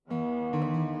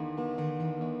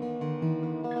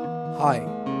Hi,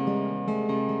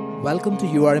 welcome to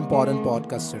You Are Important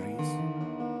podcast series.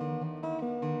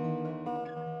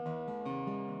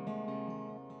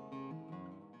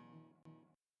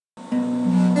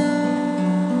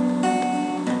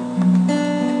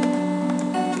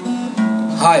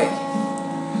 Hi,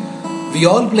 we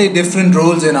all play different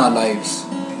roles in our lives,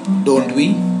 don't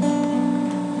we?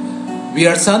 We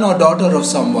are son or daughter of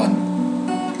someone.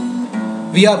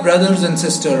 We are brothers and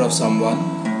sisters of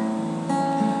someone.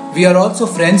 We are also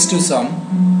friends to some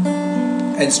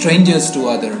and strangers to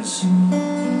others.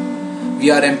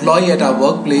 We are employee at our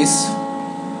workplace,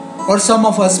 or some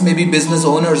of us may be business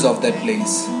owners of that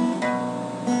place.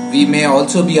 We may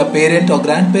also be a parent or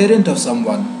grandparent of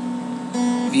someone.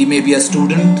 We may be a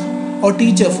student or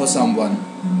teacher for someone.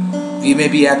 We may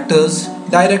be actors,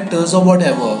 directors, or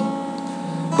whatever.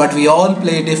 But we all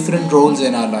play different roles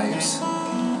in our lives.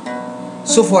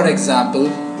 So, for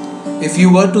example, if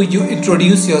you were to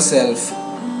introduce yourself,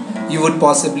 you would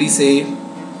possibly say,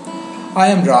 I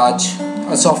am Raj,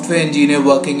 a software engineer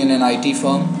working in an IT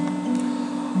firm.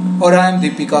 Or I am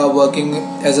Deepika, working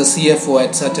as a CFO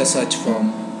at such a such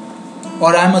firm.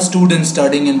 Or I am a student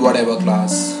studying in whatever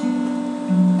class.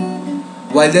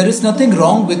 While there is nothing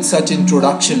wrong with such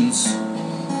introductions,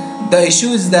 the issue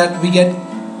is that we get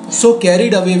so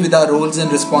carried away with our roles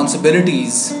and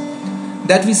responsibilities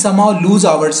that we somehow lose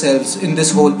ourselves in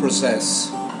this whole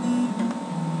process.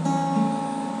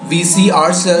 We see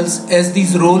ourselves as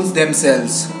these roles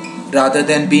themselves rather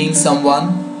than being someone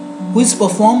who is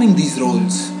performing these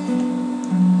roles.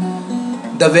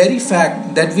 The very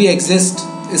fact that we exist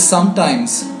is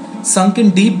sometimes sunken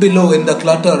deep below in the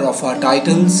clutter of our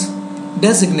titles,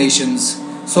 designations,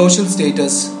 social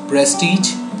status,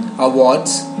 prestige,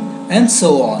 awards, and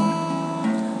so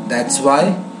on. That's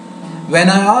why, when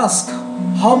I ask,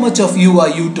 how much of you are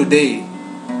you today?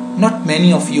 Not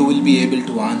many of you will be able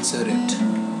to answer it.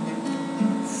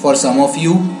 For some of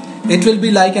you, it will be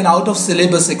like an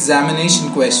out-of-syllabus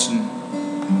examination question.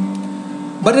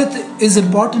 But it is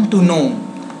important to know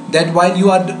that while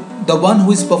you are the one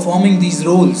who is performing these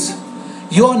roles,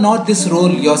 you are not this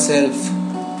role yourself.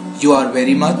 You are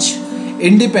very much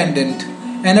independent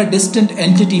and a distant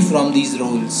entity from these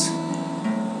roles.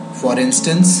 For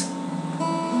instance,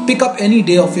 pick up any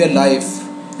day of your life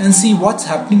and see what's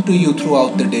happening to you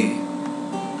throughout the day.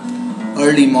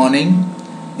 Early morning,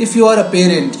 if you are a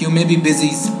parent, you may be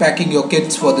busy packing your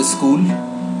kids for the school,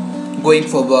 going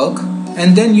for work,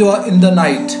 and then you are in the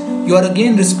night, you are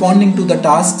again responding to the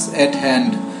tasks at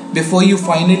hand before you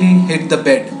finally hit the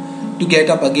bed to get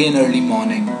up again early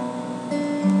morning.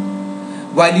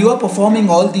 While you are performing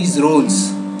all these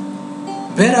roles,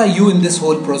 where are you in this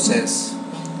whole process?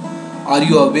 Are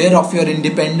you aware of your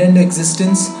independent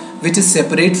existence which is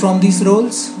separate from these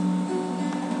roles?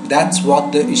 That's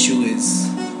what the issue is.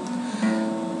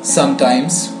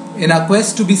 Sometimes, in our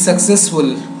quest to be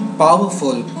successful,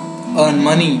 powerful, earn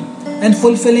money, and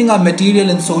fulfilling our material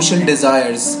and social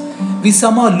desires, we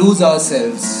somehow lose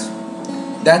ourselves.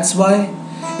 That's why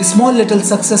small little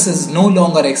successes no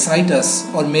longer excite us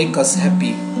or make us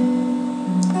happy.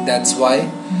 That's why,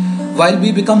 while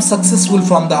we become successful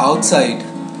from the outside,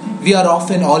 we are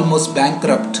often almost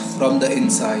bankrupt from the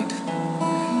inside.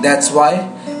 That's why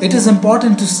it is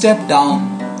important to step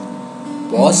down,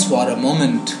 pause for a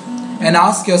moment, and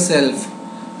ask yourself,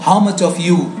 how much of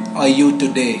you are you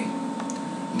today?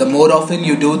 The more often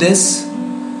you do this,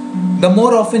 the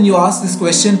more often you ask this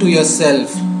question to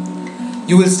yourself,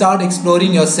 you will start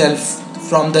exploring yourself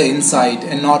from the inside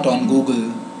and not on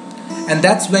Google. And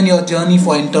that's when your journey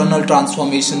for internal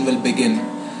transformation will begin.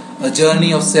 A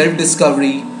journey of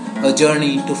self-discovery, a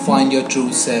journey to find your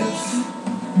true self.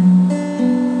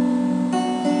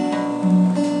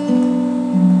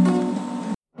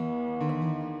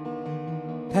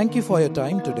 Thank you for your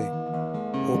time today.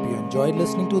 Hope you enjoyed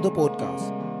listening to the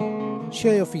podcast.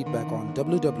 Share your feedback on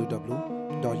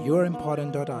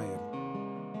www.yourimportant.in.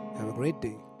 Have a great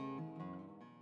day.